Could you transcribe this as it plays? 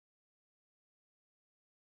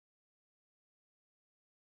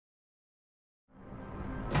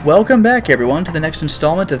Welcome back, everyone, to the next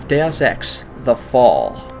installment of Deus Ex, The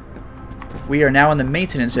Fall. We are now in the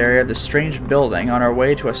maintenance area of this strange building on our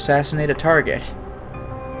way to assassinate a target.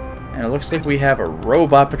 And it looks like we have a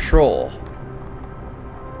robot patrol.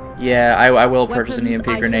 Yeah, I will purchase an EMP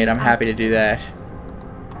grenade. I'm happy to do that.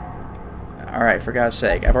 Alright, for God's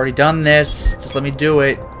sake. I've already done this. Just let me do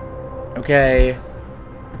it. Okay.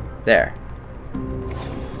 There.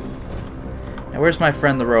 Now, where's my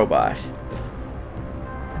friend the robot?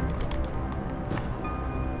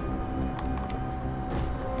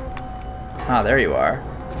 Ah, there you are.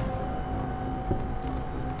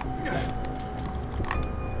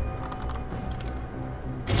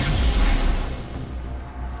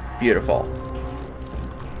 Beautiful.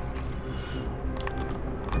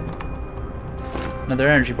 Another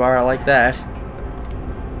energy bar, I like that.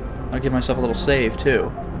 I'll give myself a little save,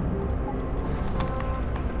 too.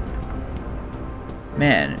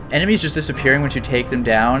 Man, enemies just disappearing once you take them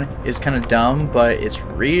down is kind of dumb, but it's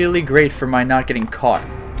really great for my not getting caught.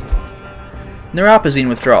 Neuropazine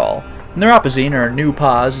withdrawal. Neuropazine, or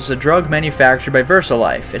New-Paz, is a drug manufactured by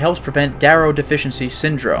VersaLife. It helps prevent Darrow deficiency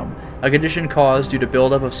syndrome, a condition caused due to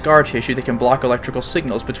buildup of scar tissue that can block electrical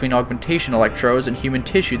signals between augmentation electrodes and human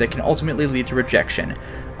tissue that can ultimately lead to rejection.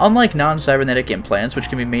 Unlike non-cybernetic implants, which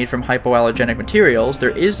can be made from hypoallergenic materials,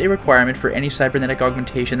 there is a requirement for any cybernetic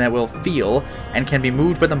augmentation that will feel and can be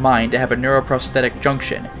moved by the mind to have a neuroprosthetic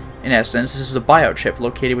junction. In essence, this is a biochip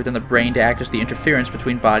located within the brain to act as the interference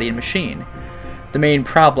between body and machine. The main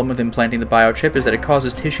problem with implanting the biochip is that it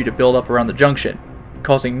causes tissue to build up around the junction,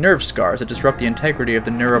 causing nerve scars that disrupt the integrity of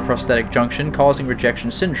the neuroprosthetic junction, causing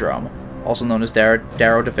rejection syndrome, also known as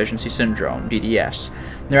Darrow deficiency syndrome, DDS.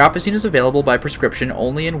 Neuropazine is available by prescription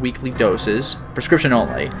only in weekly doses,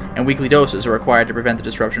 and weekly doses are required to prevent the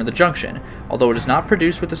disruption of the junction. Although it is not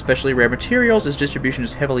produced with especially rare materials, its distribution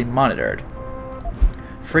is heavily monitored.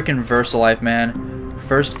 Frickin' VersaLife, man.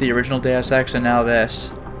 First the original Deus Ex, and now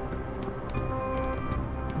this.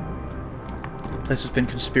 This has been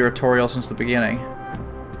conspiratorial since the beginning.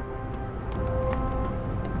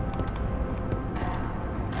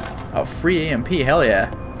 Oh, free EMP, hell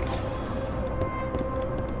yeah.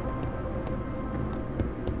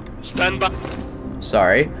 Stand by.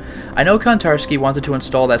 Sorry. I know Kontarsky wanted to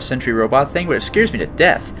install that sentry robot thing, but it scares me to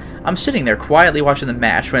death. I'm sitting there quietly watching the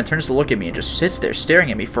match when it turns to look at me and just sits there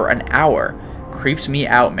staring at me for an hour. Creeps me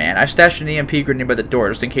out, man. I stashed an EMP grenade by the door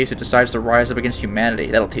just in case it decides to rise up against humanity.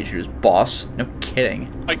 That'll teach you his boss. No kidding.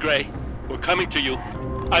 Hi, Gray. We're coming to you.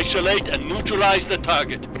 Isolate and neutralize the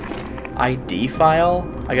target. ID file?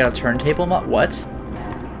 I got a turntable what?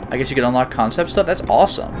 I guess you can unlock concept stuff? That's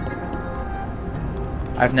awesome.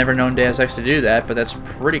 I've never known Deus Ex to do that, but that's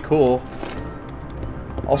pretty cool.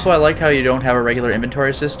 Also, I like how you don't have a regular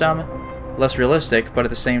inventory system. Less realistic, but at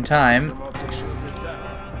the same time,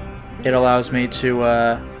 it allows me to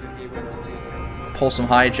pull some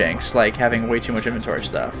hijinks, like having way too much inventory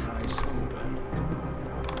stuff.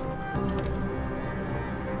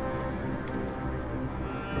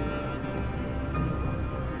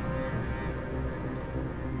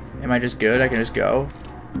 Am I just good? I can just go?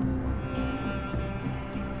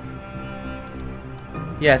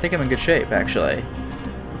 Yeah, I think I'm in good shape, actually.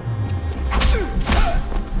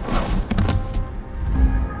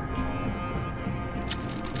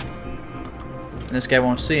 And this guy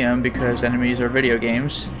won't see him because enemies are video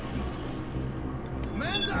games.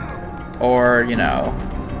 Or, you know,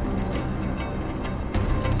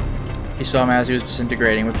 he saw him as he was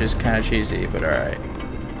disintegrating, which is kind of cheesy, but alright.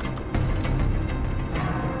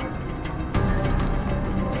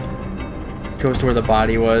 Goes to where the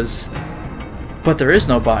body was. But there is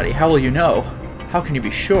no body. How will you know? How can you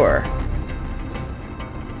be sure?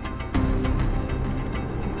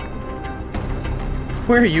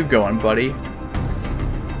 Where are you going, buddy?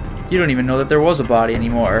 You don't even know that there was a body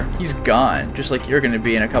anymore. He's gone, just like you're gonna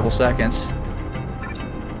be in a couple seconds.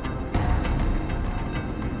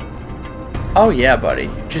 Oh yeah, buddy.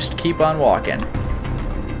 Just keep on walking.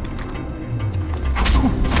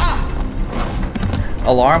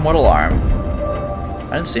 Alarm? What alarm?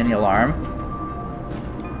 I didn't see any alarm.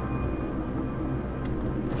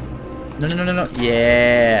 No.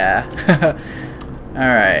 Yeah.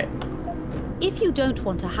 Alright. If you don't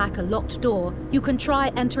want to hack a locked door, you can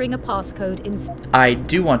try entering a passcode instead. I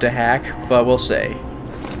do want to hack, but we'll see.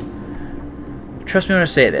 Trust me when I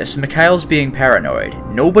say this, Mikhail's being paranoid.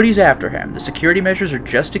 Nobody's after him. The security measures are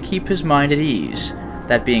just to keep his mind at ease.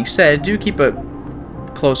 That being said, do keep a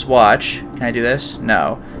close watch. Can I do this?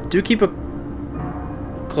 No. Do keep a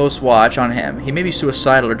close watch on him. He may be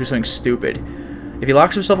suicidal or do something stupid. If he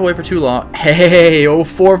locks himself away for too long... Hey,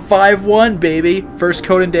 0451, baby! First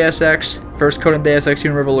code in Deus Ex, First code in Deus Ex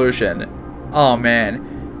Human Revolution. Oh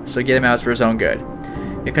man. So get him out for his own good.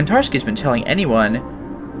 Yeah, Kontarski's been telling anyone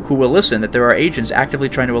who will listen that there are agents actively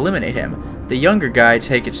trying to eliminate him. The younger guy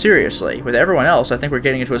take it seriously. With everyone else, I think we're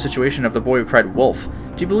getting into a situation of the boy who cried wolf.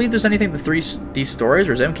 Do you believe there's anything to these stories,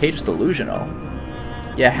 or is MK just delusional?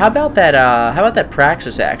 Yeah, how about that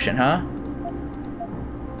Praxis action, huh?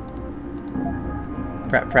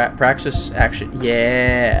 Praxis action,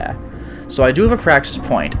 yeah. So I do have a Praxis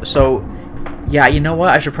point. So, yeah, you know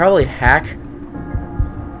what? I should probably hack,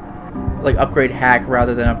 like upgrade hack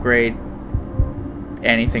rather than upgrade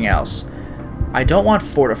anything else. I don't want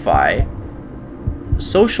fortify.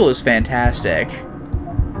 Social is fantastic.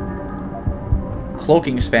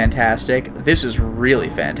 Cloaking is fantastic. This is really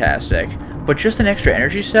fantastic. But just an extra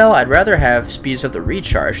energy cell? I'd rather have speeds of the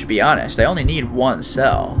recharge, to be honest. I only need one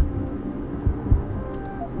cell.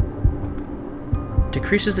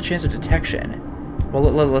 Decreases the chance of detection. Well,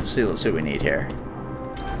 let's see what we need here.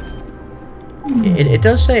 It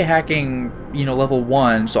does say hacking, you know, level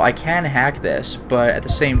 1, so I can hack this, but at the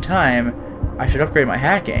same time, I should upgrade my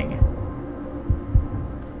hacking.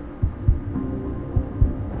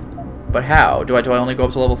 But how? Do I only go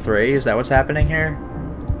up to level 3? Is that what's happening here?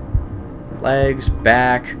 Legs,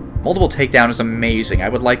 back. Multiple takedown is amazing. I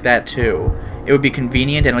would like that too. It would be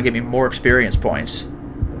convenient and it'll give me more experience points.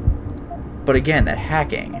 But again, that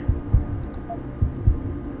hacking.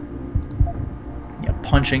 Yeah,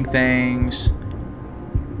 punching things.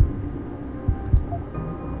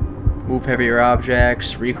 Move heavier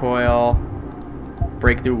objects, recoil,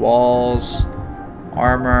 break through walls,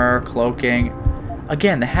 armor, cloaking.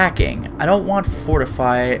 Again, the hacking. I don't want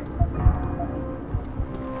fortify.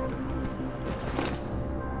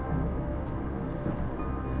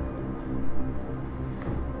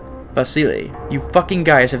 Vasily, you fucking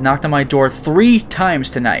guys have knocked on my door 3 times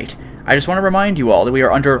tonight. I just want to remind you all that we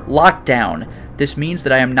are under lockdown. This means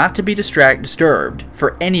that I am not to be disturbed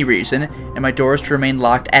for any reason, and my door is to remain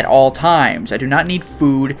locked at all times. I do not need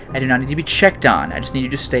food. I do not need to be checked on. I just need you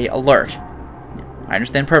to stay alert. I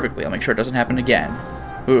understand perfectly. I'll make sure it doesn't happen again.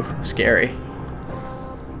 Ooh, scary.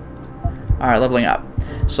 Alright, leveling up.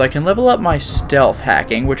 So I can level up my stealth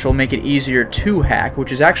hacking, which will make it easier to hack,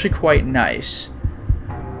 which is actually quite nice.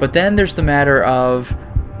 But then there's the matter of...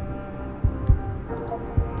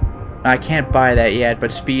 I can't buy that yet,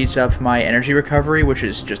 but speeds up my energy recovery, which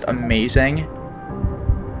is just amazing.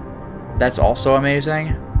 That's also amazing.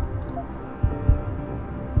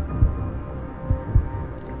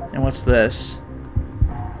 And what's this?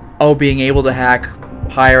 Oh, being able to hack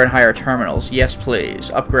higher and higher terminals. Yes, please.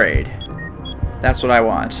 Upgrade. That's what I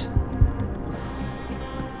want.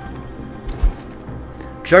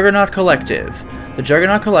 Juggernaut Collective. The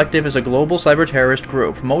Juggernaut Collective is a global cyber-terrorist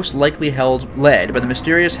group, most likely led by the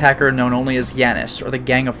mysterious hacker known only as Yanis, or the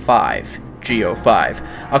Gang of Five,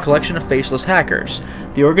 GO5, a collection of faceless hackers.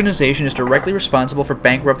 The organization is directly responsible for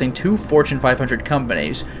bankrupting 2 Fortune 500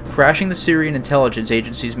 companies, crashing the Syrian intelligence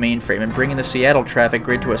agency's mainframe, and bringing the Seattle traffic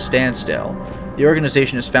grid to a standstill. The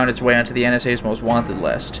organization has found its way onto the NSA's most wanted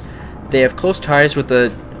list. They have close ties with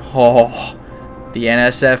the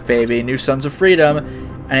NSF, baby, New Sons of Freedom,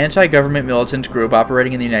 an anti-government militant group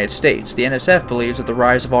operating in the United States. The NSF believes that the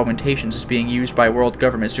rise of augmentations is being used by world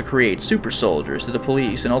governments to create super soldiers to the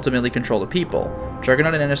police and ultimately control the people.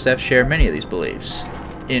 Juggernaut and NSF share many of these beliefs.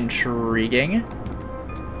 Intriguing.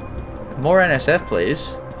 More NSF,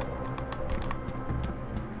 please.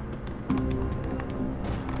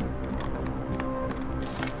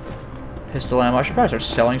 Pistol ammo. I should probably start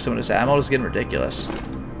selling some of this ammo. It's getting ridiculous.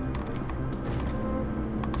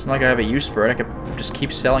 It's not like I have a use for it. I could just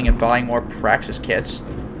keep selling and buying more Praxis kits.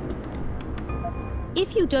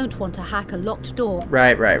 If you don't want to hack a locked door...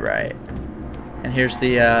 Right. And here's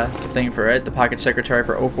the thing for it. The pocket secretary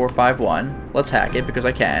for 0451. Let's hack it, because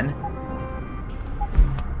I can.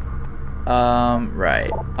 Right.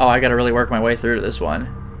 Oh, I gotta really work my way through to this one.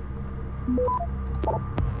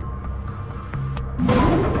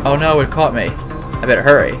 Oh no, it caught me. I better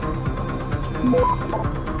hurry.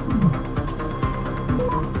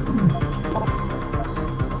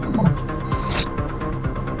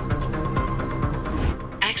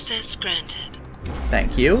 Access granted.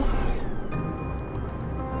 Thank you.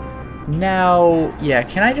 Now, yeah,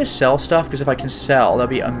 can I just sell stuff? Because if I can sell, that'd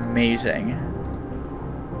be amazing.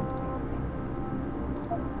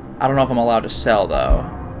 I don't know if I'm allowed to sell, though.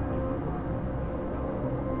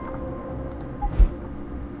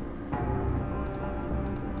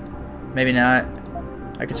 Maybe not.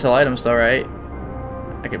 I can sell items, though, right?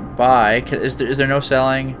 I can buy. Is there no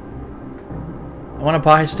selling? I want to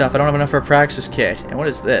buy stuff. I don't have enough for a Praxis kit. And what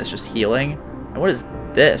is this? Just healing? And what is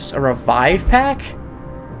this? A revive pack?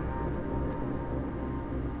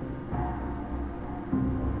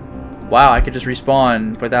 Wow, I could just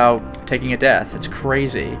respawn without taking a death. It's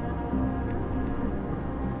crazy.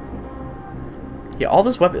 Yeah, all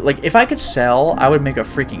this weapon... Like, if I could sell, I would make a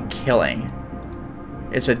freaking killing.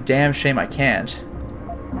 It's a damn shame I can't.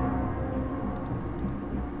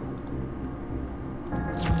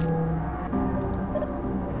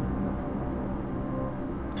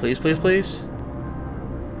 Please, please, please.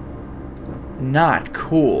 Not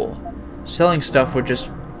cool. Selling stuff would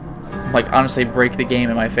just, like, honestly break the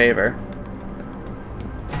game in my favor.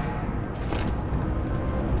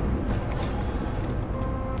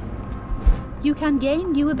 You can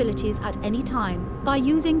gain new abilities at any time by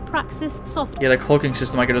using Praxis software. Yeah, the cloaking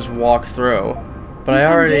system I could just walk through. But You I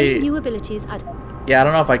can already... gain new abilities at... Yeah, I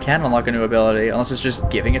don't know if I can unlock a new ability, unless it's just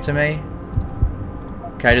giving it to me.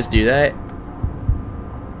 Can I just do that?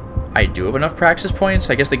 I do have enough Praxis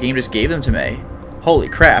points? I guess the game just gave them to me. Holy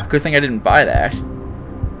crap, good thing I didn't buy that.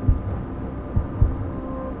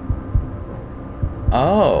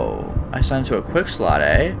 Oh, I signed to a quick slot,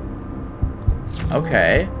 eh?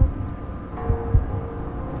 Okay.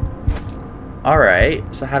 Alright,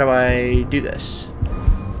 so how do I do this?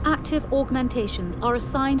 Active augmentations are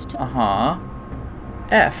assigned to... Uh-huh.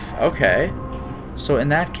 F, okay. So in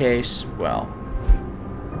that case, well...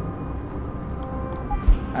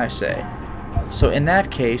 I say. So in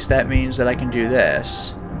that case, that means that I can do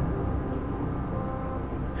this.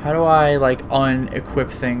 How do I, like,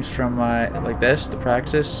 unequip things from my... Like this, the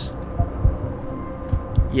Praxis?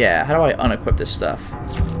 Yeah, how do I unequip this stuff?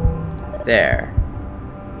 There.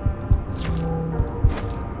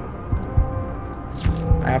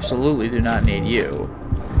 I absolutely do not need you.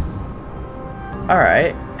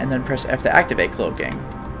 Alright, and then press F to activate cloaking.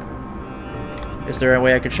 Is there a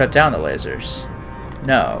way I could shut down the lasers?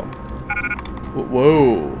 No.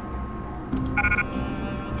 Whoa.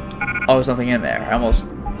 Oh, there's nothing in there. I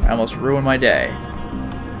almost ruined my day.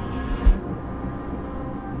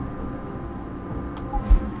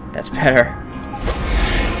 That's better.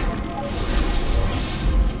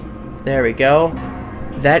 There we go.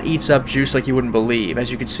 That eats up juice like you wouldn't believe.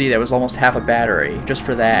 As you can see, that was almost half a battery, just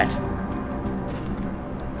for that.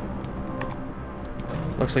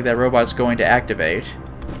 Looks like that robot's going to activate.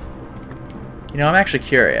 You know, I'm actually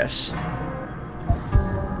curious.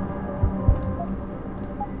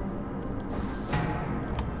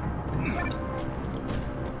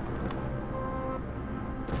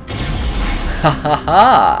 Ha ha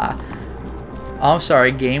ha! I'm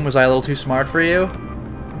sorry, game, was I a little too smart for you?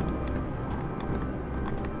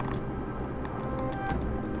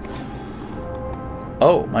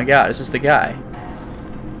 Oh my god, is this the guy?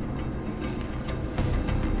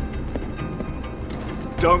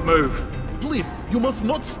 Don't move. Please, you must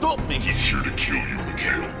not stop me. He's here to kill you,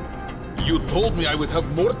 Mikhail. You told me I would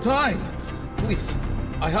have more time. Please,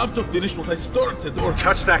 I have to finish what I started, or...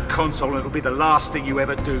 Touch that console and it'll be the last thing you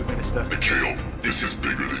ever do, Minister. Mikhail, this is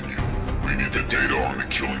bigger than you. We need the data on the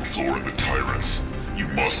killing floor and the tyrants. You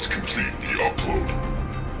must complete the upload.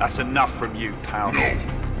 That's enough from you, pal. No.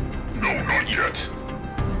 No, not yet.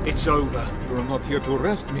 It's over. You're not here to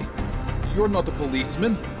arrest me. You're not a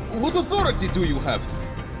policeman. What authority do you have?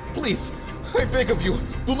 Please, I beg of you,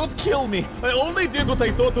 do not kill me. I only did what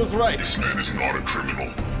I thought was right. This man is not a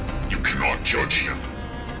criminal. You cannot judge him.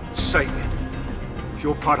 Save it.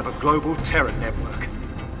 You're part of a global terror network.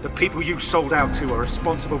 The people you sold out to are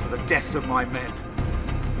responsible for the deaths of my men.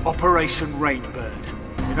 Operation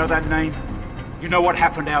Rainbird. You know that name? You know what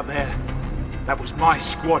happened out there? That was my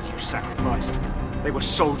squad you sacrificed. They were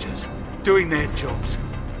soldiers, doing their jobs.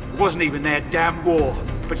 It wasn't even their damn war,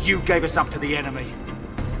 but you gave us up to the enemy.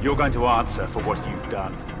 You're going to answer for what you've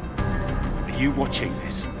done. Are you watching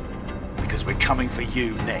this? Because we're coming for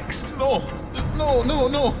you next. No,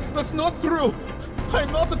 that's not true.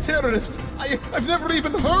 I'm not a terrorist. I've never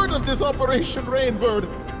even heard of this Operation Rainbird.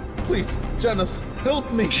 Please, Janice,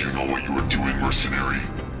 help me. Do you know what you are doing, mercenary?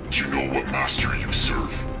 Do you know what master you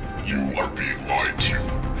serve? You are being lied to.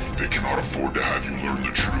 They cannot afford to have you learn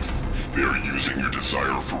the truth. They are using your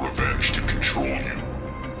desire for revenge to control you.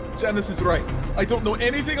 Janice is right. I don't know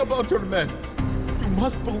anything about your men. You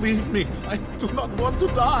must believe me. I do not want to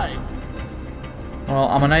die. Well,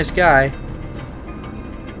 I'm a nice guy.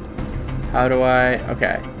 How do I...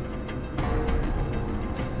 Okay.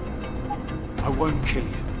 I won't kill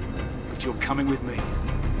you, but you're coming with me,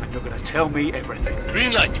 and you're going to tell me everything.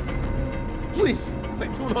 Green light. Please, I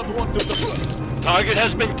do not want to... Target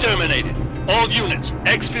has been terminated. All units,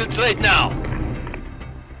 exfiltrate now.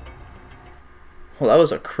 Well, that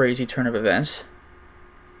was a crazy turn of events.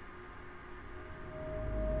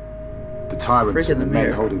 The tyrants Friggin' and the the men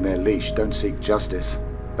mirror. holding their leash don't seek justice.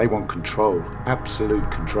 They want control, absolute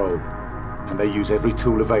control. and they use every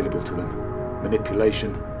tool available to them.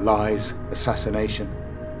 Manipulation, lies, assassination.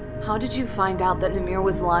 How did you find out that Namir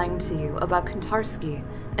was lying to you about Kontarsky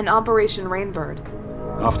and Operation Rainbird?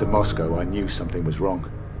 After Moscow, I knew something was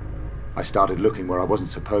wrong. I started looking where I wasn't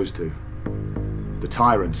supposed to. The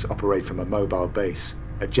Tyrants operate from a mobile base,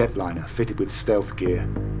 a jetliner fitted with stealth gear.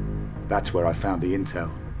 That's where I found the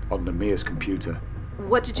intel, on Namir's computer.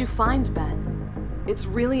 What did you find, Ben? It's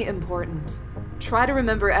really important. Try to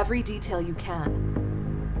remember every detail you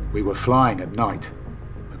can. We were flying at night,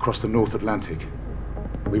 across the North Atlantic.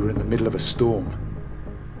 We were in the middle of a storm.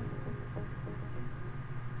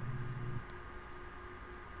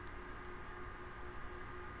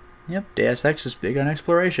 Yep, Deus Ex is big on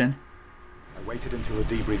exploration. I waited until the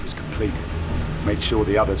debrief was complete, made sure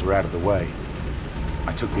the others were out of the way.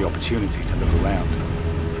 I took the opportunity to look around.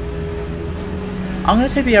 I'm going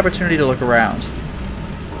to take the opportunity to look around.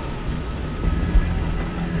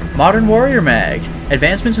 Modern Warrior Mag.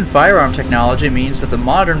 Advancements in firearm technology means that the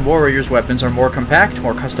modern warrior's weapons are more compact,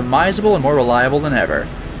 more customizable, and more reliable than ever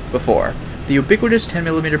before. The ubiquitous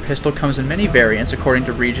 10mm pistol comes in many variants according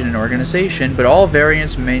to region and organization, but all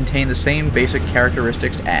variants maintain the same basic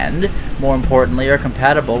characteristics and, more importantly, are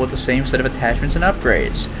compatible with the same set of attachments and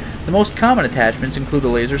upgrades. The most common attachments include the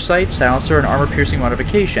laser sight, silencer, and armor-piercing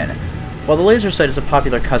modification. While the laser sight is a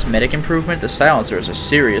popular cosmetic improvement, the silencer is a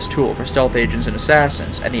serious tool for stealth agents and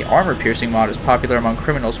assassins, and the armor-piercing mod is popular among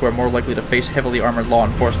criminals who are more likely to face heavily armored law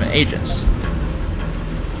enforcement agents.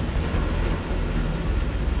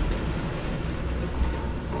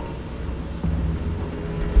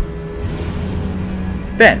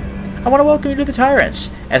 Ben, I want to welcome you to the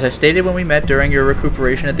Tyrants. As I stated when we met during your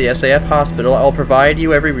recuperation at the SAF hospital, I will provide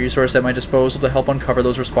you every resource at my disposal to help uncover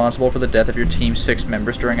those responsible for the death of your team's 6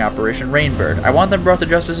 members during Operation Rainbird. I want them brought to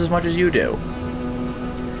justice as much as you do.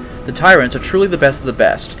 The Tyrants are truly the best of the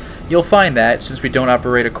best. You'll find that, since we don't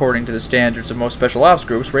operate according to the standards of most special ops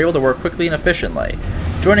groups, we're able to work quickly and efficiently.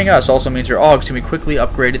 Joining us also means your AUGs can be quickly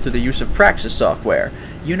upgraded through the use of Praxis software.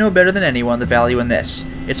 You know better than anyone the value in this.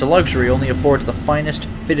 It's a luxury only afforded to the finest,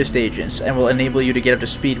 fittest agents, and will enable you to get up to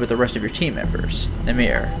speed with the rest of your team members.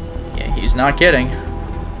 Namir. Yeah, he's not kidding.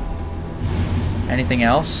 Anything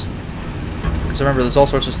else? Because remember, there's all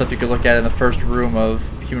sorts of stuff you could look at in the first room of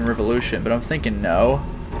Human Revolution, but I'm thinking no.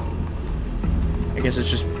 I guess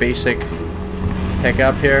it's just basic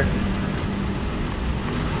pickup here.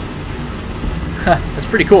 That's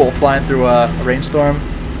pretty cool, flying through a rainstorm.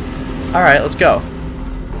 Alright, let's go.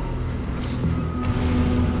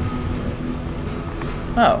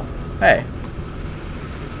 Oh, hey.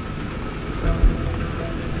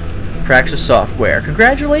 Praxis software.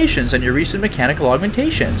 Congratulations on your recent mechanical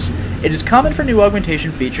augmentations. It is common for new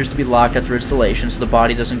augmentation features to be locked after installation so the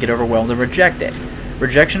body doesn't get overwhelmed and reject it.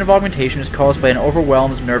 Rejection of augmentation is caused by an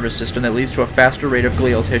overwhelmed nervous system that leads to a faster rate of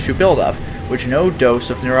glial tissue buildup, which no dose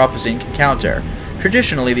of neuropozyne can counter.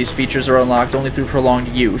 Traditionally, these features are unlocked only through prolonged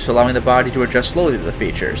use, allowing the body to adjust slowly to the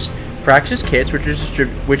features. Praxis kits,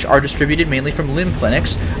 which are distributed mainly from limb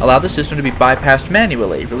clinics, allow the system to be bypassed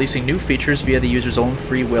manually, releasing new features via the user's own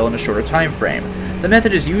free will in a shorter time frame. The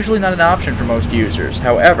method is usually not an option for most users.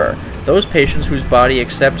 However, those patients whose bodies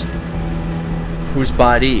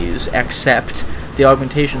accept the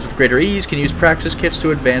augmentations with greater ease can use Praxis kits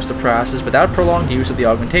to advance the process without prolonged use of the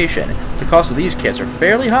augmentation. The cost of these kits are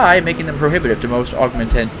fairly high, making them prohibitive to most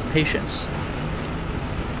augmented patients.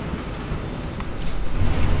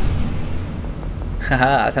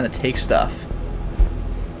 Haha, time to take stuff.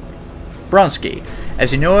 Bronski.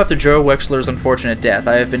 As you know, after Joe Wexler's unfortunate death,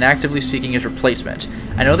 I have been actively seeking his replacement.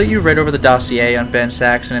 I know that you've read over the dossier on Ben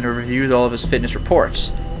Saxon and have reviewed all of his fitness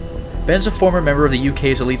reports. Ben's a former member of the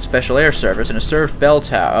UK's Elite Special Air Service and has served Bell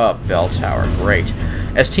Tower, great,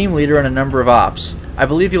 as team leader on a number of ops. I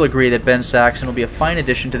believe you'll agree that Ben Saxon will be a fine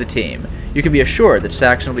addition to the team. You can be assured that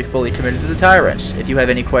Saxon will be fully committed to the Tyrants. If you have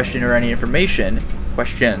any questions or any information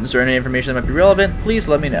that might be relevant, please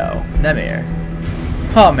let me know. Namir.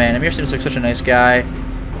 Oh man, Namir seems like such a nice guy.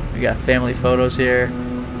 We got family photos here.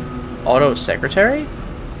 Auto secretary?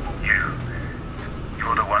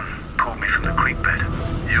 You're the one who pulled me from the creek bed.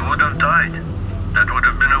 You would have died. That would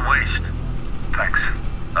have been a waste. Thanks.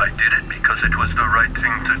 I did it because it was the right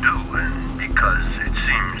thing to do, and because it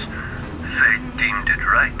seems fate deemed it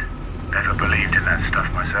right. Never believed in that stuff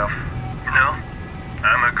myself. No.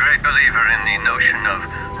 I'm a great believer in the notion of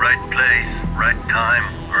right place, right time,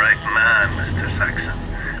 right man, Mr. Saxon.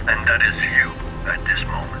 And that is you at this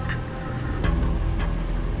moment.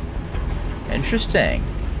 Interesting.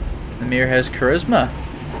 Namir has charisma.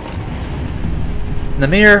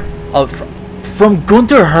 Namir, from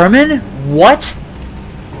Gunther Hermann? What?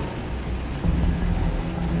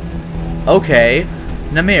 Okay.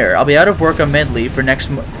 Namir, I'll be out of work on med leave for next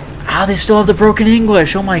month. Ah, they still have the broken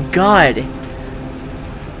English. Oh my god.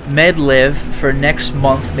 Med live for next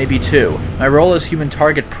month, maybe 2. My role as human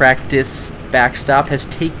target practice backstop has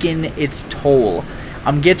taken its toll.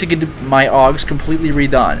 I'm getting to get my AUGs completely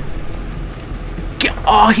redone.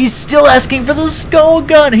 Oh, he's still asking for the skull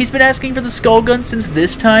gun! He's been asking for the skull gun since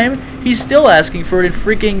this time. He's still asking for it in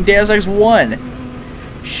freaking Deus Ex 1.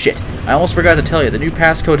 Shit, I almost forgot to tell you, the new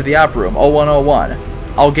passcode to the op room, 0101.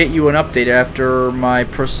 I'll get you an update after my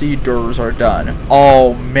procedures are done.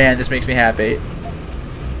 Oh man, this makes me happy.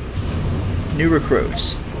 New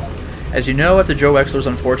recruits. As you know, after Joe Wexler's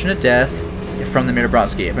unfortunate death from the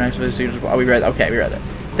Mirabronsky, we read that.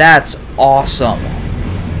 That's awesome.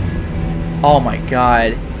 Oh my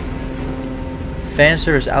god. Fan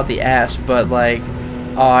service out the ass, but like,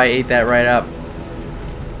 oh, I ate that right up.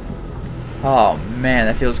 Oh man,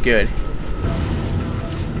 that feels good.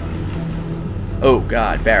 Oh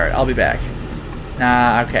god, Barrett, I'll be back.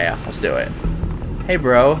 Nah, okay, let's do it. Hey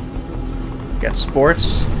bro. Got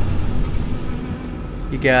sports.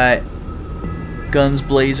 You got Guns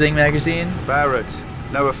Blazing magazine. Barrett,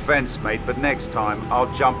 no offense, mate, but next time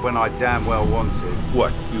I'll jump when I damn well want to.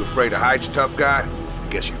 What, you afraid of heights, tough guy? I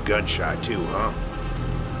guess you're gun shy too, huh?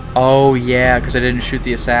 Oh yeah, because I didn't shoot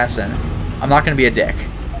the assassin. I'm not gonna be a dick.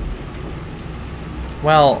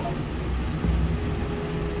 Well,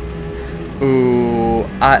 ooh,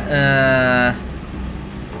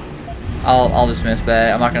 I'll dismiss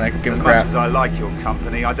that. I'm not gonna give him crap. As much as I like your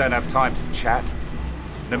company, I don't have time to chat.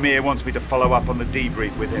 Namir wants me to follow up on the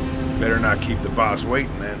debrief with him. Better not keep the boss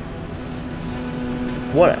waiting, then.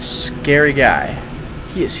 What a scary guy.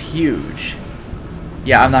 He is huge.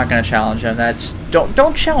 Yeah, I'm not gonna challenge him. That's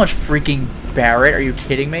don't challenge freaking Barrett. Are you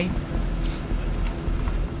kidding me?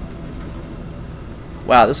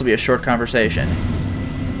 Wow, this will be a short conversation.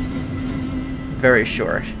 Very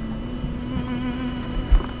short.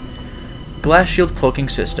 Glass shield cloaking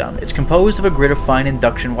system. It's composed of a grid of fine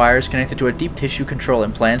induction wires connected to a deep tissue control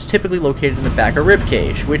implants typically located in the back or rib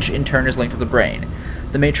cage, which in turn is linked to the brain.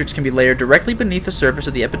 The matrix can be layered directly beneath the surface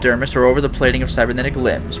of the epidermis or over the plating of cybernetic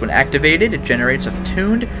limbs. When activated, it generates a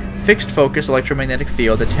tuned, fixed-focus electromagnetic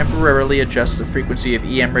field that temporarily adjusts the frequency of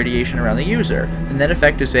EM radiation around the user. The net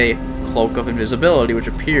effect is a cloak of invisibility, which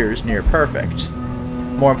appears near perfect.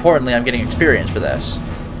 More importantly, I'm getting experience for this.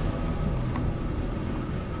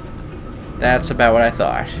 That's about what I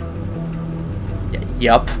thought.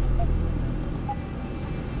 Yup.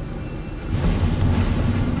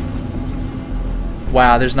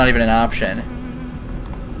 Wow, there's not even an option.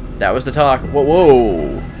 That was the talk. Whoa,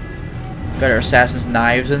 whoa. Got our assassin's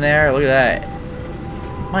knives in there. Look at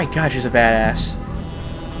that. My god, she's a badass.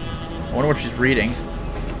 I wonder what she's reading.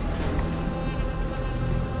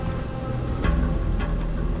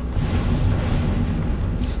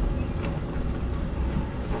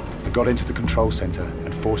 I got into the control center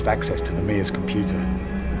and forced access to Namir's computer.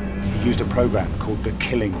 He used a program called the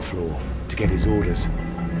Killing Floor to get his orders.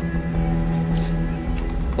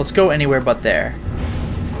 Let's go anywhere but there.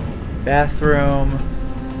 Bathroom.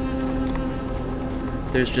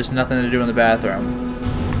 There's just nothing to do in the bathroom.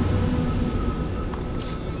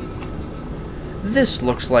 This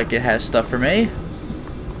looks like it has stuff for me.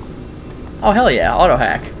 Oh hell yeah, auto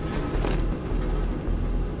hack.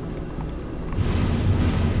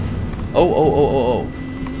 Oh.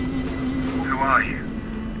 Who are you?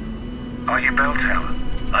 Are you Bell Tower?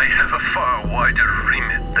 I have a far wider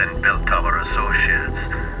remit than Bell Tower Associates.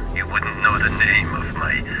 You wouldn't know the name of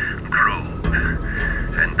my group.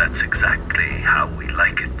 And that's exactly how we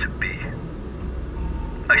like it to be.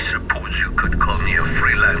 I suppose you could call me a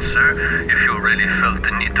freelancer if you really felt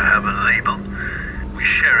the need to have a label. We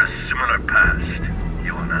share a similar past,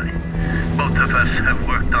 you and I. Both of us have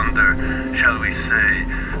worked under, shall we say,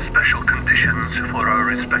 special conditions for our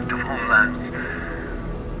respective homelands.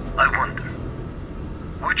 I wonder,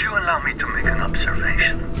 would you allow me to make an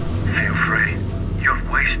observation? Feel free. You're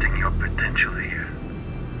wasting your potential here.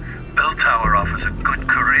 Bell Tower offers a good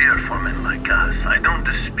career for men like us. I don't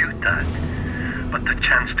dispute that. But the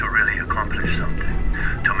chance to really accomplish something,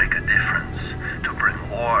 to make a difference, to bring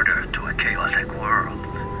order to a chaotic world,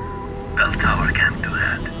 Bell Tower can't do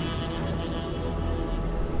that.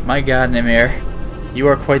 My god, Namir. You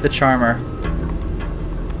are quite the charmer.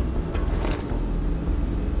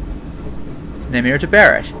 Namir to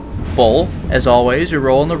Barrett. Bull, as always, your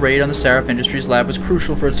role in the raid on the Seraph Industries lab was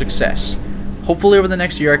crucial for its success. Hopefully over the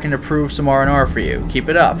next year I can approve some R&R for you. Keep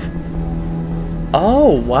it up.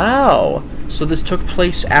 Oh, wow. So this took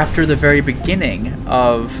place after the very beginning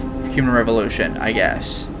of Human Revolution, I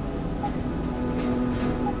guess.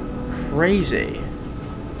 Crazy.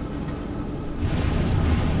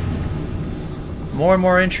 More and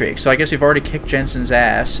more intrigue. So I guess we've already kicked Jensen's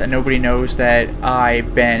ass, and nobody knows that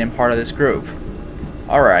Ben am part of this group.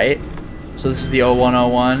 Alright. So this is the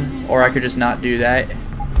 0101, or I could just not do that.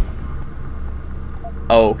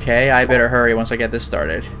 Okay, I better hurry once I get this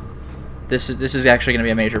started. This is actually going to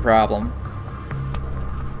be a major problem.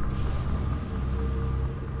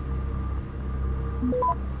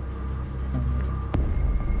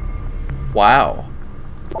 Wow.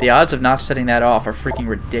 The odds of not setting that off are freaking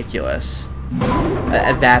ridiculous.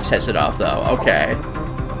 That sets it off, though. Okay.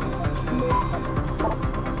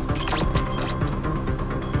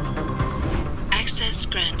 Access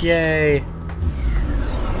granted. Yay.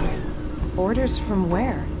 Orders from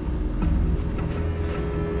where?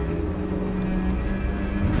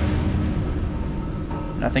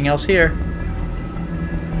 Nothing else here.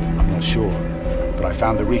 I'm not sure, but I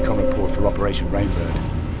found the recon report for Operation Rainbird.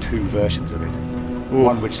 2 versions of it. Oof.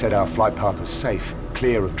 One which said our flight path was safe,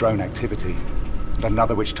 clear of drone activity, and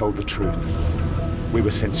another which told the truth. We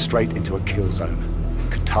were sent straight into a kill zone.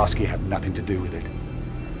 Katarsky had nothing to do with it.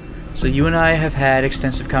 So you and I have had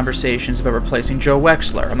extensive conversations about replacing Joe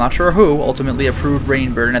Wexler. I'm not sure who ultimately approved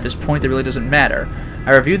Rainbird, and at this point that really doesn't matter.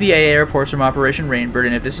 I reviewed the AA reports from Operation Rainbird,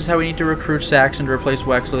 and if this is how we need to recruit Saxon to replace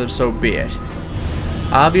Wexler, then so be it.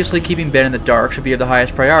 Obviously, keeping Ben in the dark should be of the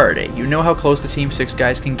highest priority. You know how close the Team 6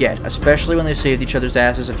 guys can get, especially when they've saved each other's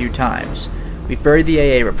asses a few times. We've buried the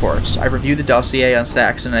AA reports. I've reviewed the dossier on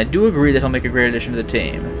Saxon, and I do agree that he'll make a great addition to the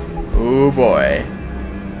team. Oh boy.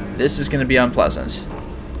 This is going to be unpleasant.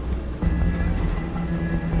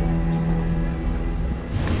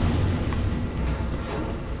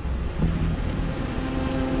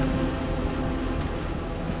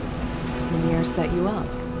 Amir set you up.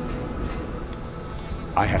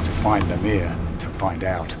 I had to find Amir to find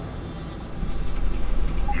out.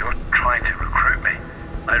 You're trying to recruit me?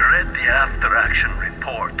 I read the after-action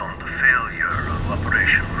report on the failure of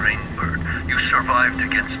Operation Rainbird. You survived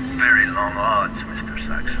against very long odds, Mr.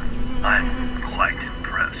 Saxon. I'm quite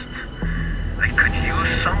impressed. I could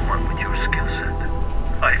use someone with your skill set.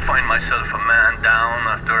 I find myself a man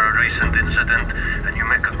down after a recent incident, and you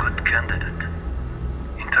make a good candidate.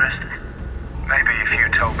 Interested? Maybe if you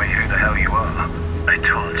told me who the hell you are. I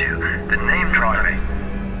told you. The name drive me.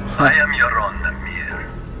 I am Yaron Amir,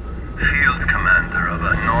 Field Commander of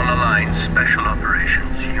a non-aligned Special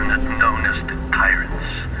Operations Unit known as the Tyrants.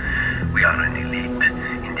 We are an elite,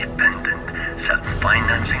 independent,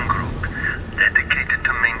 self-financing group dedicated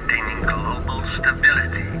to maintaining global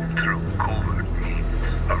stability through covert means.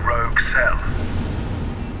 A rogue cell.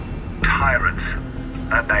 Tyrants.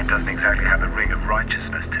 That name doesn't exactly have a ring of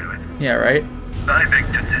righteousness to it. Yeah, right? I beg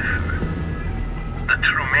to differ. The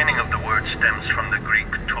true meaning of the word stems from the Greek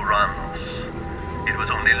tyrannos. It was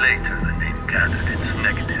only later the name gathered its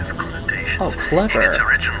negative connotations. Oh, clever. In its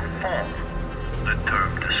original form, the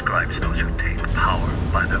term describes those who take power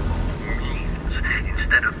by their own means,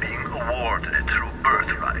 instead of being awarded it through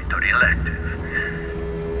birthright or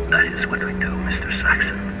elective. That is what we do, Mr.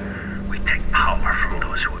 Saxon. We take power from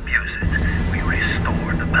those who abuse it. We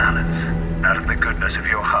restore the balance. Out of the goodness of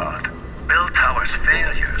your heart. Bell Tower's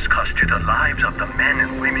failures cost you the lives of the men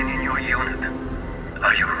and women in your unit.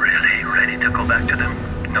 Are you really ready to go back to them,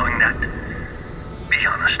 knowing that? Be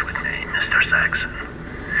honest with me, Mr. Saxon.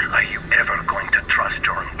 Are you ever going to trust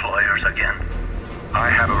your employers again? I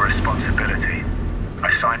have a responsibility. I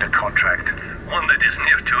signed a contract. One that is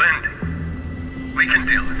near to ending. We can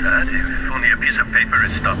deal with that if only a piece of paper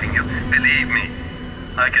is stopping you. Believe me,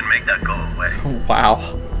 I can make that go away.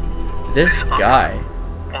 Wow. This guy.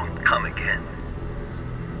 Won't come again.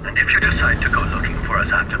 And if you decide to go looking for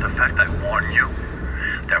us after the fact, I warn you,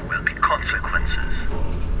 there will be consequences.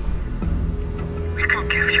 We can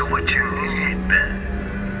give you what you need,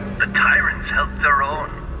 Ben. The Tyrants help their own.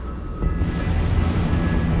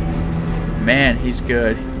 Man, he's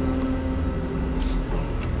good.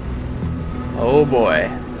 Oh boy.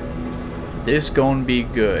 This gonna be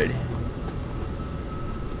good.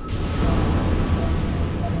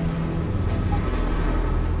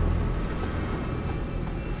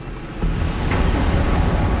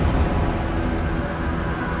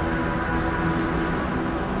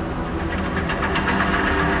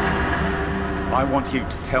 I want you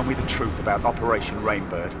to tell me the truth about Operation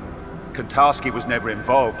Rainbird. Katarsky was never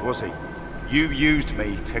involved, was he? You used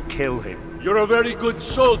me to kill him. You're a very good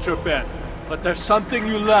soldier, Ben, but there's something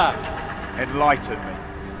you lack. Enlighten me.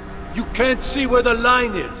 You can't see where the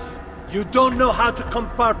line is. You don't know how to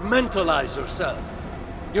compartmentalize yourself.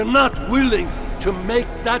 You're not willing to make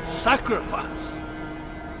that sacrifice.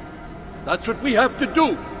 That's what we have to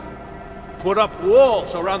do. Put up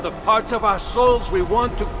walls around the parts of our souls we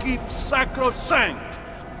want to keep sacrosanct.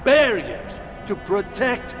 Barriers to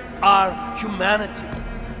protect our humanity.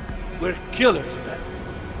 We're killers, Ben.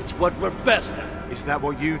 It's what we're best at. Is that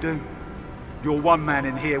what you do? You're one man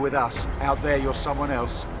in here with us. Out there you're someone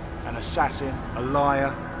else. An assassin, a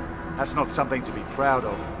liar. That's not something to be proud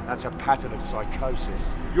of. That's a pattern of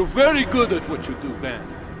psychosis. You're very good at what you do, Ben.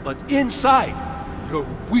 But inside, you're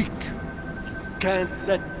weak. You can't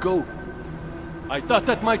let go. I thought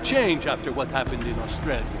that might change after what happened in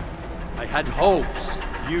Australia. I had hopes.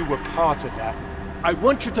 You were part of that. I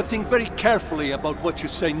want you to think very carefully about what you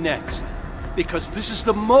say next. Because this is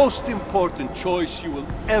the most important choice you will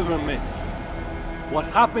ever make. What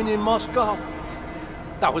happened in Moscow?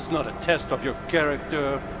 That was not a test of your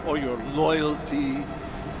character or your loyalty.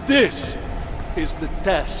 This is the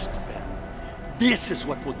test, Ben. This is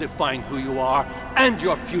what will define who you are and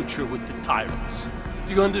your future with the tyrants.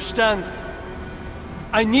 Do you understand?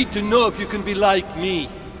 I need to know if you can be like me,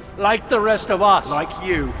 like the rest of us. Like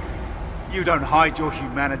you. You don't hide your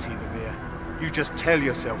humanity, Namir. You just tell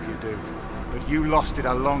yourself you do. But you lost it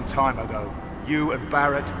a long time ago. You and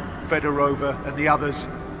Barrett, Fedorova, and the others.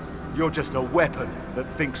 You're just a weapon that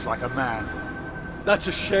thinks like a man. That's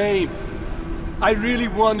a shame. I really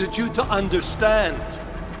wanted you to understand.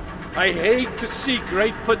 I hate to see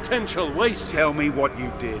great potential wasted. Tell me what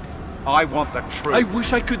you did. I want the truth. I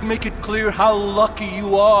wish I could make it clear how lucky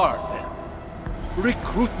you are, Ben.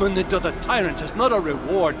 Recruitment into the Tyrants is not a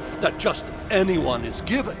reward that just anyone is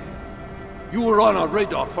given. You were on our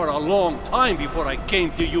radar for a long time before I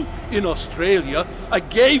came to you in Australia. I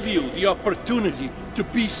gave you the opportunity to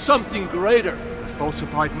be something greater. The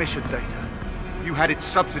falsified mission data. You had it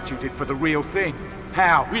substituted for the real thing.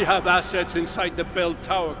 How? We have assets inside the Bell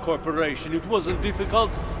Tower Corporation. It wasn't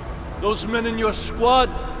difficult. Those men in your squad,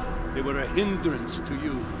 they were a hindrance to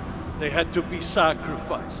you. They had to be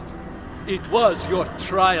sacrificed. It was your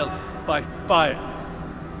trial by fire.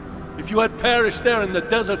 If you had perished there in the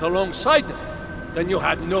desert alongside them, then you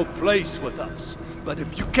had no place with us. But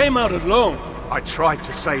if you came out alone... I tried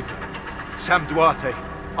to save him. Sam Duarte.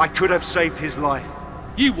 I could have saved his life.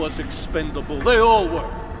 He was expendable. They all were.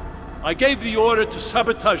 I gave the order to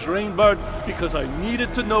sabotage Rainbird because I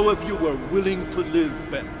needed to know if you were willing to live,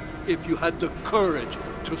 Ben. If you had the courage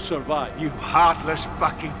to survive. You heartless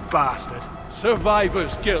fucking bastard.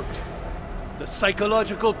 Survivor's guilt. The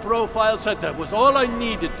psychological profile said that was all I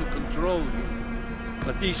needed to control you.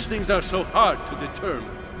 But these things are so hard to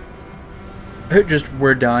determine. Just,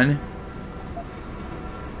 we're done.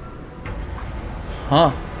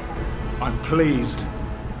 Huh. I'm pleased.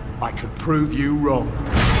 I can prove you wrong.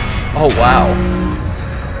 Oh, wow.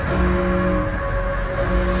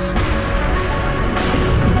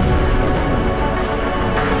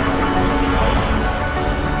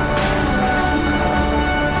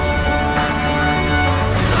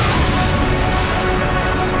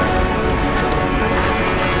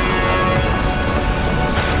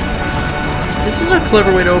 This is a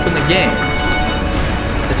clever way to open the game.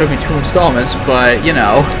 It took me 2 installments, but, you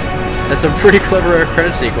know, that's a pretty clever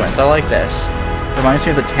credit sequence. I like this. Reminds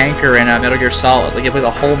me of the tanker in Metal Gear Solid. Like, you play the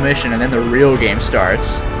whole mission and then the real game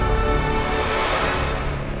starts.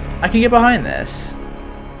 I can get behind this.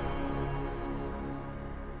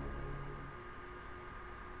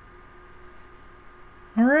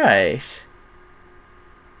 Alright.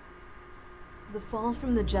 The fall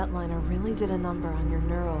from the jetliner really did a number on your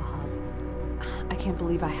neural hub. I can't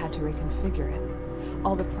believe I had to reconfigure it.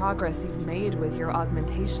 All the progress you've made with your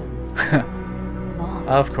augmentations. Lost.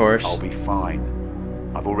 Of course. I'll be fine.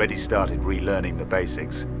 I've already started relearning the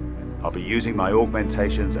basics. I'll be using my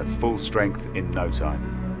augmentations at full strength in no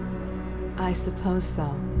time. I suppose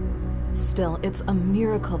so. Still, it's a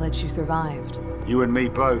miracle that you survived. You and me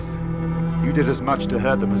both. You did as much to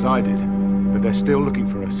hurt them as I did, but they're still looking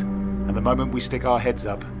for us. And the moment we stick our heads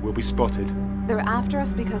up, we'll be spotted. They're after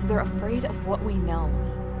us because they're afraid of what we know.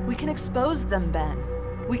 We can expose them, Ben.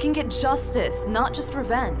 We can get justice, not just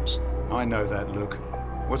revenge. I know that, Luke.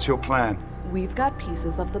 What's your plan? We've got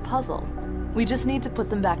pieces of the puzzle. We just need to put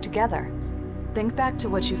them back together. Think back to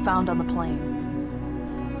what you found on the plane.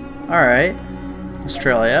 Alright.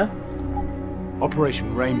 Australia.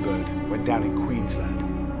 Operation Rainbird went down in Queensland.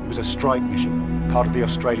 It was a strike mission, part of the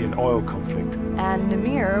Australian oil conflict. And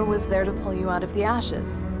Namir was there to pull you out of the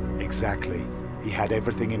ashes. Exactly. He had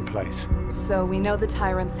everything in place. So we know the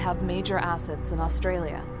Tyrants have major assets in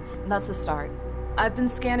Australia. That's a start. I've been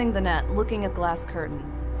scanning the net, looking at Glass Curtain,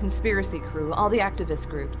 Conspiracy Crew, all the activist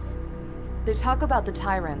groups. They talk about the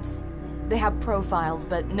Tyrants. They have profiles,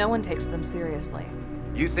 but no one takes them seriously.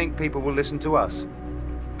 You think people will listen to us?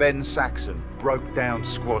 Ben Saxon, broke down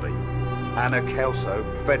squatty. Anna Kelso,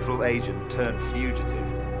 federal agent turned fugitive.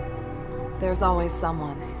 There's always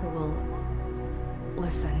someone who will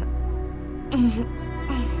Listen.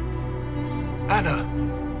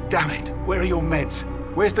 Anna! Damn it! Where are your meds?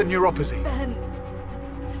 Where's the neuropathy? Ben,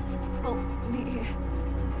 help me.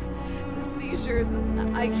 The seizures,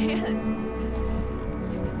 I can't.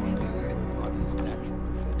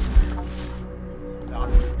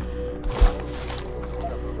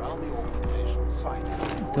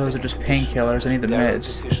 Those are just painkillers. I need the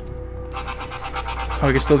meds. Oh,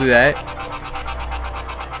 we can still do that.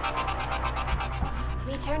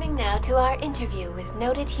 Returning now to our interview with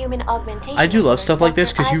noted human augmentation. I do love stuff like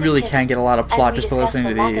this because you really can get a lot of plot just by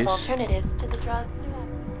listening to these. Alternatives to the drug.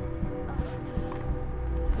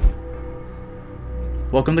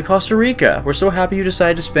 Welcome to Costa Rica. We're so happy you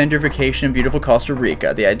decided to spend your vacation in beautiful Costa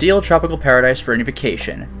Rica, the ideal tropical paradise for any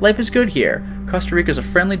vacation. Life is good here. Costa Rica is a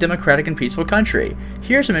friendly, democratic, and peaceful country.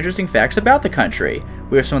 Here are some interesting facts about the country.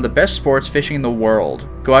 We have some of the best sports fishing in the world.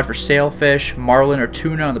 Go out for sailfish, marlin, or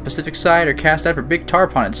tuna on the Pacific side, or cast out for big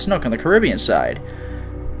tarpon and snook on the Caribbean side.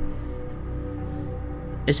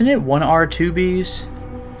 Isn't it 1R 2Bs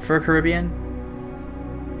for Caribbean?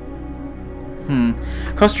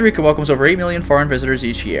 Costa Rica welcomes over 8 million foreign visitors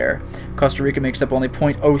each year. Costa Rica makes up only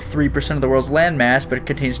 0.03% of the world's landmass, but it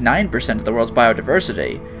contains 9% of the world's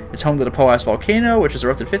biodiversity. It's home to the Poas volcano, which has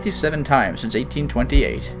erupted 57 times since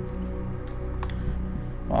 1828.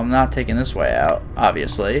 Well, I'm not taking this way out,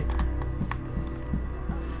 obviously.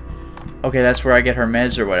 Okay, that's where I get her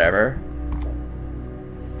meds or whatever.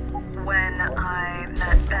 When I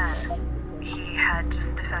met Ben, he had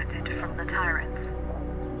just defected from the Tyrants.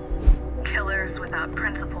 Killers without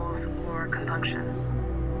principles or compunction.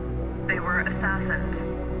 They were assassins,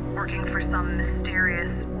 working for some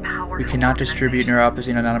mysterious, powerful... We cannot distribute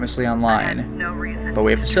neuropathy anonymously online, no reason but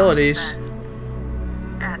we have facilities.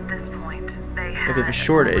 At this point, they if you have a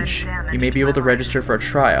shortage, you may be able to register for a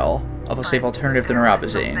trial of a safe alternative to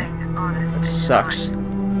neuropazine. That sucks.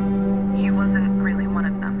 He wasn't really one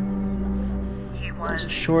of them. He was There's a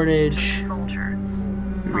shortage.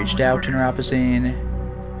 We reached out to neuropazine.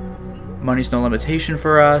 Money's no limitation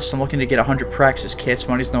for us. I'm looking to get 100 praxis kits.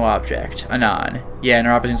 Money's no object. Anon. Yeah,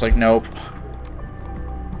 neuropazine's like, nope.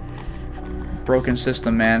 Broken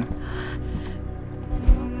system, man.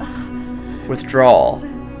 Withdrawal.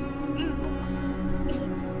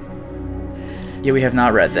 Yeah, we have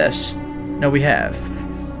not read this. No, we have.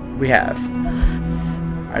 We have.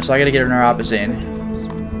 Alright, so I gotta get her neuropazine.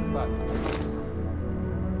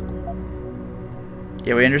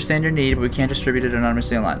 Yeah, we understand your need, but we can't distribute it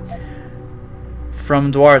anonymously online.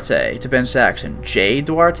 From Duarte to Ben Saxon. J.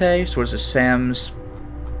 Duarte? So what is this, Sam's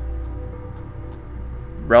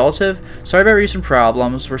relative? Sorry about recent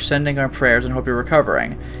problems. We're sending our prayers and hope you're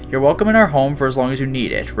recovering. You're welcome in our home for as long as you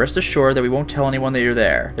need it. Rest assured that we won't tell anyone that you're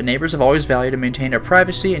there. The neighbors have always valued and maintained our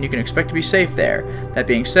privacy, and you can expect to be safe there. That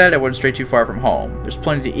being said, I wouldn't stray too far from home. There's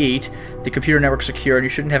plenty to eat. The computer network's secure, and you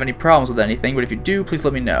shouldn't have any problems with anything, but if you do, please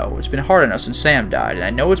let me know. It's been hard on us since Sam died, and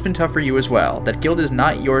I know it's been tough for you as well. That guilt is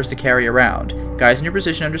not yours to carry around. Guys in your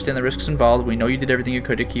position understand the risks involved. We know you did everything you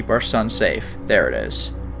could to keep our son safe. There it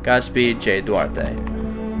is. Godspeed, J. Duarte.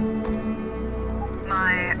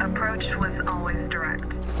 My approach was always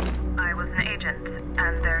direct. I was an agent,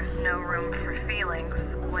 and there's no room for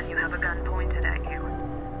feelings when you have a gun pointed at you.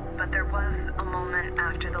 But there was a moment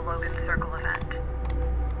after the Logan Circle event.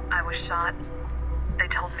 I was shot. They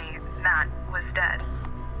told me Matt was dead.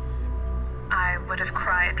 I would have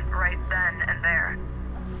cried right then and there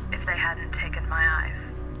if they hadn't taken my eyes.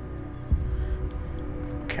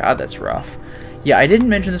 God, that's rough. Yeah, I didn't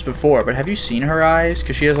mention this before, but have you seen her eyes?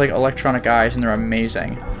 Because she has, like, electronic eyes, and they're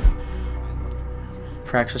amazing.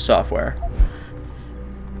 Praxis software.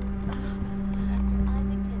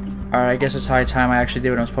 Alright, I guess it's high time I actually did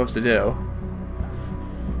what I'm supposed to do.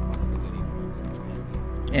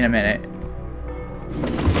 In a minute.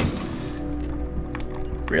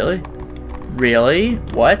 Really? Really?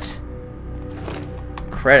 What?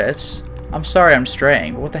 Credits? I'm sorry I'm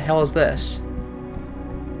straying, but what the hell is this?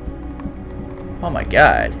 Oh my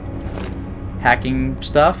god. Hacking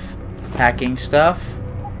stuff? Hacking stuff?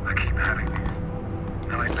 I keep having these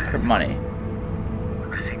nightmares. Money.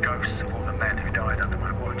 I see ghosts of all the men who died under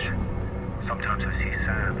my watch. Sometimes I see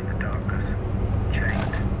Sam in the darkness,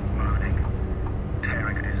 chained, moaning,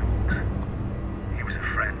 tearing at his orcs. He was a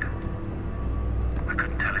friend. I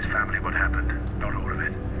couldn't tell his family what happened, not all of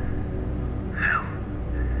it. Hell,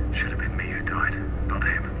 should have been me who died, not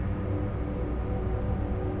him.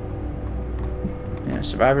 Yeah,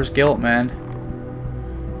 survivor's guilt, man.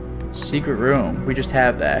 Secret room. We just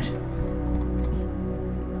have that.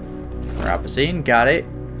 Neuropazine, got it.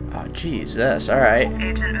 Oh, Jesus. Alright.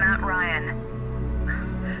 Agent Matt Ryan.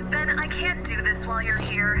 Ben, I can't do this while you're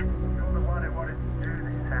here. You're the one who wanted to do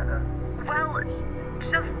Well,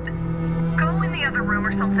 just go in the other room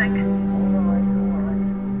or something.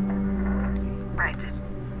 Right.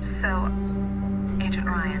 So, Agent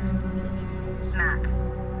Ryan. Matt.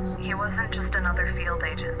 He wasn't just another field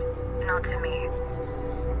agent. Not to me.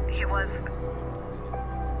 He was...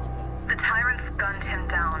 The tyrants gunned him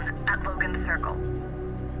down at Logan's Circle.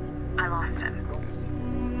 I lost him.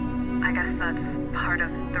 I guess that's part of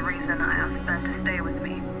the reason I asked Ben to stay with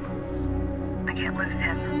me. I can't lose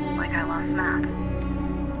him like I lost Matt.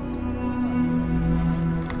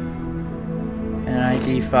 An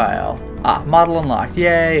ID file. Ah, model unlocked.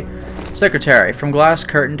 Yay! Secretary, from Glass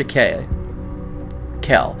Curtain to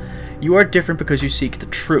Kel. You are different because you seek the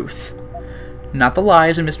truth. Not the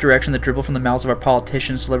lies and misdirection that dribble from the mouths of our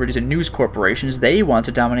politicians, celebrities, and news corporations. They want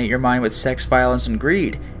to dominate your mind with sex, violence, and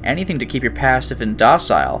greed. Anything to keep you passive and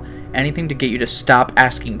docile. Anything to get you to stop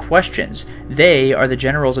asking questions. They are the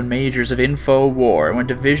generals and majors of info war, and when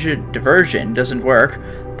diversion doesn't work,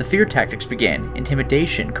 the fear tactics begin.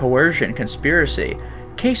 Intimidation, coercion, conspiracy.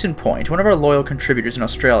 Case in point, one of our loyal contributors in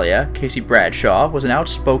Australia, Casey Bradshaw, was an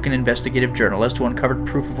outspoken investigative journalist who uncovered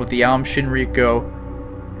proof of what the Aum Shinrikyo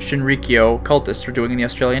cultists were doing in the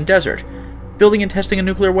Australian desert, building and testing a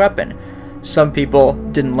nuclear weapon. Some people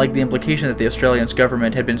didn't like the implication that the Australian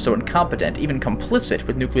government had been so incompetent, even complicit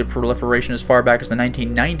with nuclear proliferation as far back as the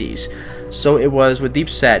 1990s. So it was with deep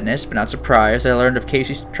sadness, but not surprise, that I learned of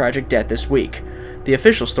Casey's tragic death this week. The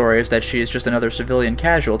official story is that she is just another civilian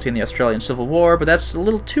casualty in the Australian Civil War, but that's a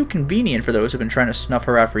little too convenient for those who've been trying to snuff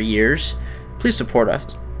her out for years. Please support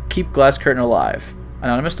us. Keep Glass Curtain alive.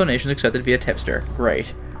 Anonymous donations accepted via Tipster.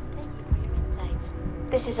 Great.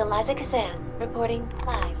 This is Eliza Kazan, reporting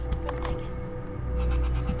live from Vegas.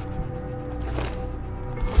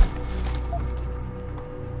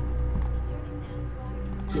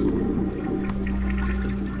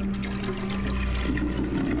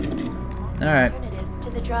 Alright. Alternatives to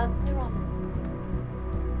the drug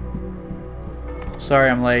Sorry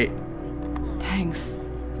I'm late. Thanks.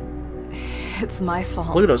 It's my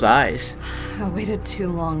fault. Look at those eyes. I waited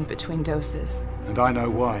too long between doses. And I know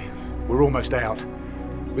why. We're almost out.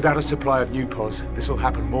 Without a supply of new pods, this will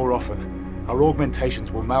happen more often. Our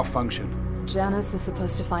augmentations will malfunction. Janice is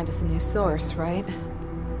supposed to find us a new source, right?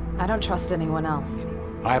 I don't trust anyone else.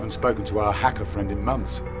 I haven't spoken to our hacker friend in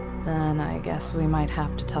months. Then I guess we might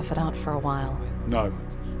have to tough it out for a while. No,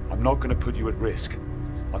 I'm not going to put you at risk.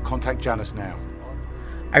 I'll contact Janice now.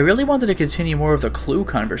 I really wanted to continue more of the Clue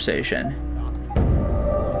conversation.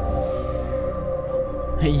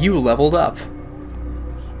 You leveled up.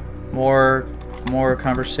 More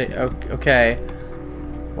conversation. Okay.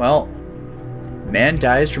 Well, man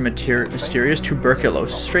dies from mysterious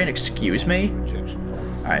tuberculosis strain. Excuse me?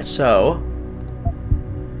 Alright, so...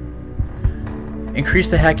 increase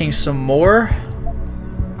the hacking some more.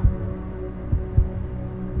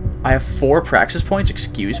 I have 4 praxis points.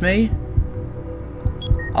 Excuse me?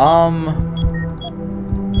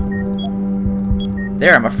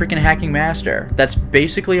 There, I'm a freaking hacking master. That's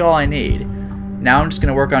basically all I need. Now I'm just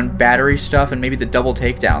gonna work on battery stuff and maybe the double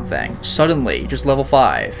takedown thing. Suddenly, just level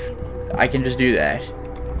 5. I can just do that.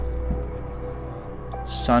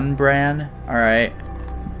 Sunbran? Alright.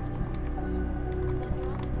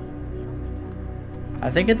 I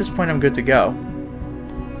think at this point I'm good to go.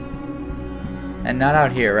 And not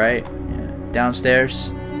out here, right? Yeah.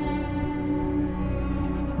 Downstairs.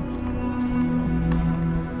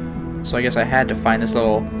 So I guess I had to find this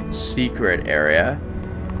little secret area.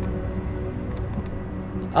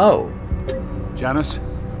 Oh. Janice,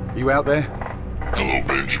 are you out there? Hello,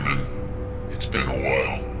 Benjamin. It's been a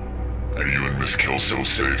while. Are you and Miss Kelso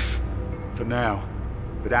safe? For now.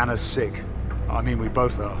 But Anna's sick. I mean, we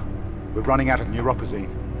both are. We're running out of neuropazine.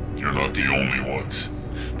 You're not the only ones.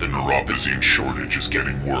 The neuropazine shortage is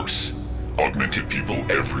getting worse. Augmented people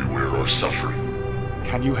everywhere are suffering.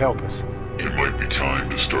 Can you help us? It might be time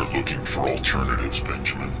to start looking for alternatives,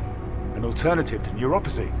 Benjamin. An alternative to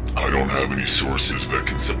neuropazine? I don't have any sources that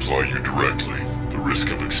can supply you directly. The risk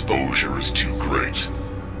of exposure is too great.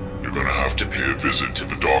 You're gonna have to pay a visit to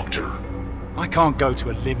the doctor. I can't go to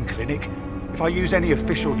a limb clinic. If I use any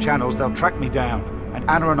official channels, they'll track me down, and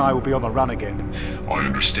Anna and I will be on the run again. I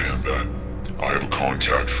understand that. I have a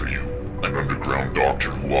contact for you. An underground doctor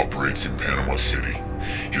who operates in Panama City.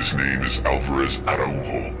 His name is Alvarez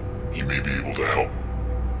Araujo. He may be able to help.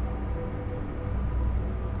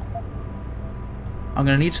 I'm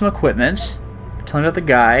gonna need some equipment. Tell me about the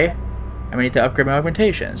guy. And we need to upgrade my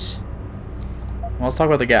augmentations. Well, let's talk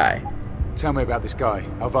about the guy. Tell me about this guy,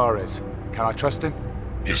 Alvarez. Can I trust him?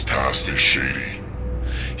 His past is shady.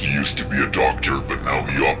 He used to be a doctor, but now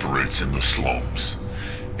he operates in the slums.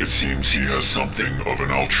 It seems he has something of an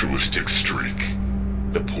altruistic streak.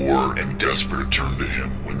 The poor and desperate turn to him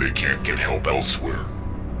when they can't get help elsewhere.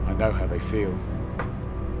 I know how they feel.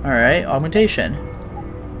 Alright, augmentation.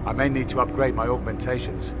 I may need to upgrade my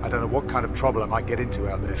augmentations. I don't know what kind of trouble I might get into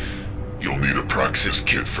out there. You'll need a Praxis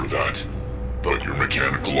kit for that. But your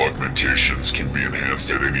mechanical augmentations can be enhanced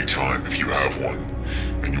at any time if you have one.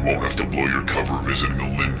 And you won't have to blow your cover visiting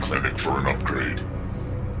a limb clinic for an upgrade.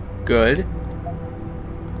 Good.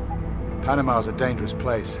 Panama's a dangerous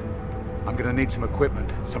place. I'm gonna need some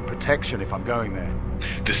equipment, some protection if I'm going there.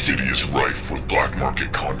 The city is rife with black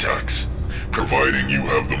market contacts. Providing you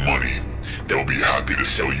have the money, they'll be happy to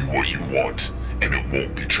sell you what you want, and it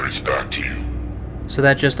won't be traced back to you. So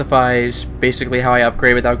that justifies basically how I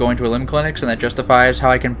upgrade without going to a limb clinics, and that justifies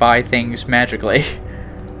how I can buy things magically.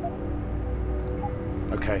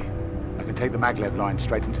 Okay, I can take the maglev line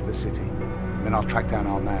straight into the city, and then I'll track down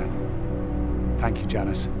our man. Thank you,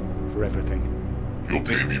 Janice, for everything. You'll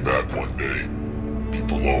pay me back one day.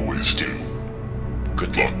 People always do.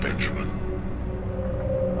 Good luck, Benjamin.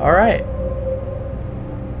 Alright.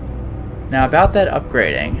 Now about that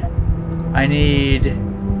upgrading. I need...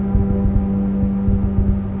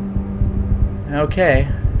 Okay.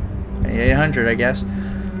 I need 800, I guess.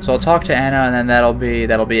 So I'll talk to Anna, and then that'll be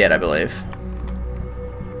it, I believe.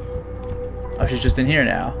 Oh, she's just in here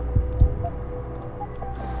now.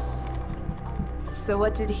 So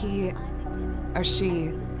what did he... or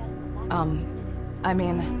she... I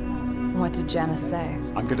mean, what did Janice say?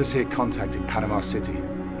 I'm gonna see a contact in Panama City.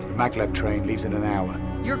 The maglev train leaves in an hour.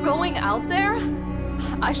 You're going out there?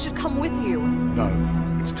 I should come with you.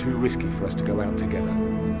 No, it's too risky for us to go out together.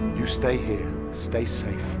 You stay here. Stay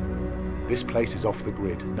safe. This place is off the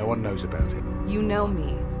grid. No one knows about it. You know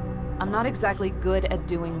me. I'm not exactly good at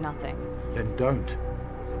doing nothing. Then don't.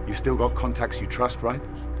 You still got contacts you trust, right?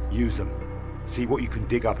 Use them. See what you can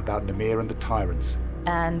dig up about Namir and the Tyrants.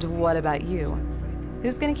 And what about you?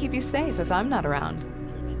 Who's gonna keep you safe if I'm not around?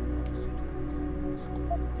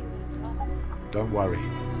 Don't worry.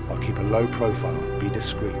 I'll keep a low profile, be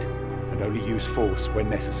discreet, and only use force when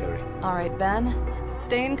necessary. Alright, Ben.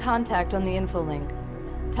 Stay in contact on the info link.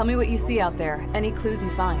 Tell me what you see out there, any clues you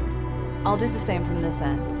find. I'll do the same from this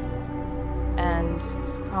end. And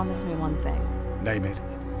promise me one thing. Name it.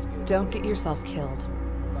 Don't get yourself killed.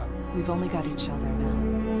 We've only got each other now.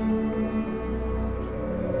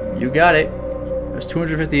 You got it. There's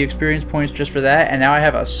 250 experience points just for that, and now I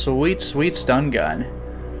have a sweet, sweet stun gun.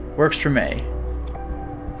 Works for me.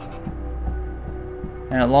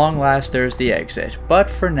 And at long last, there's the exit.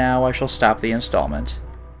 But for now, I shall stop the installment.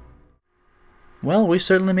 Well, we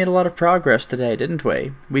certainly made a lot of progress today, didn't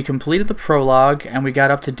we? We completed the prologue, and we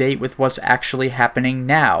got up to date with what's actually happening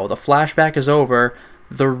now. The flashback is over,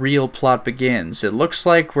 the real plot begins. It looks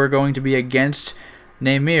like we're going to be against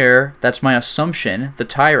Namir, that's my assumption, the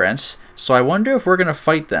Tyrants, so I wonder if we're going to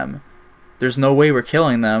fight them. There's no way we're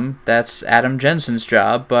killing them, that's Adam Jensen's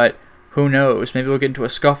job, but who knows, maybe we'll get into a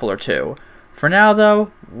scuffle or two. For now,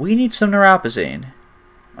 though, we need some neuropazine.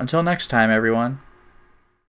 Until next time, everyone.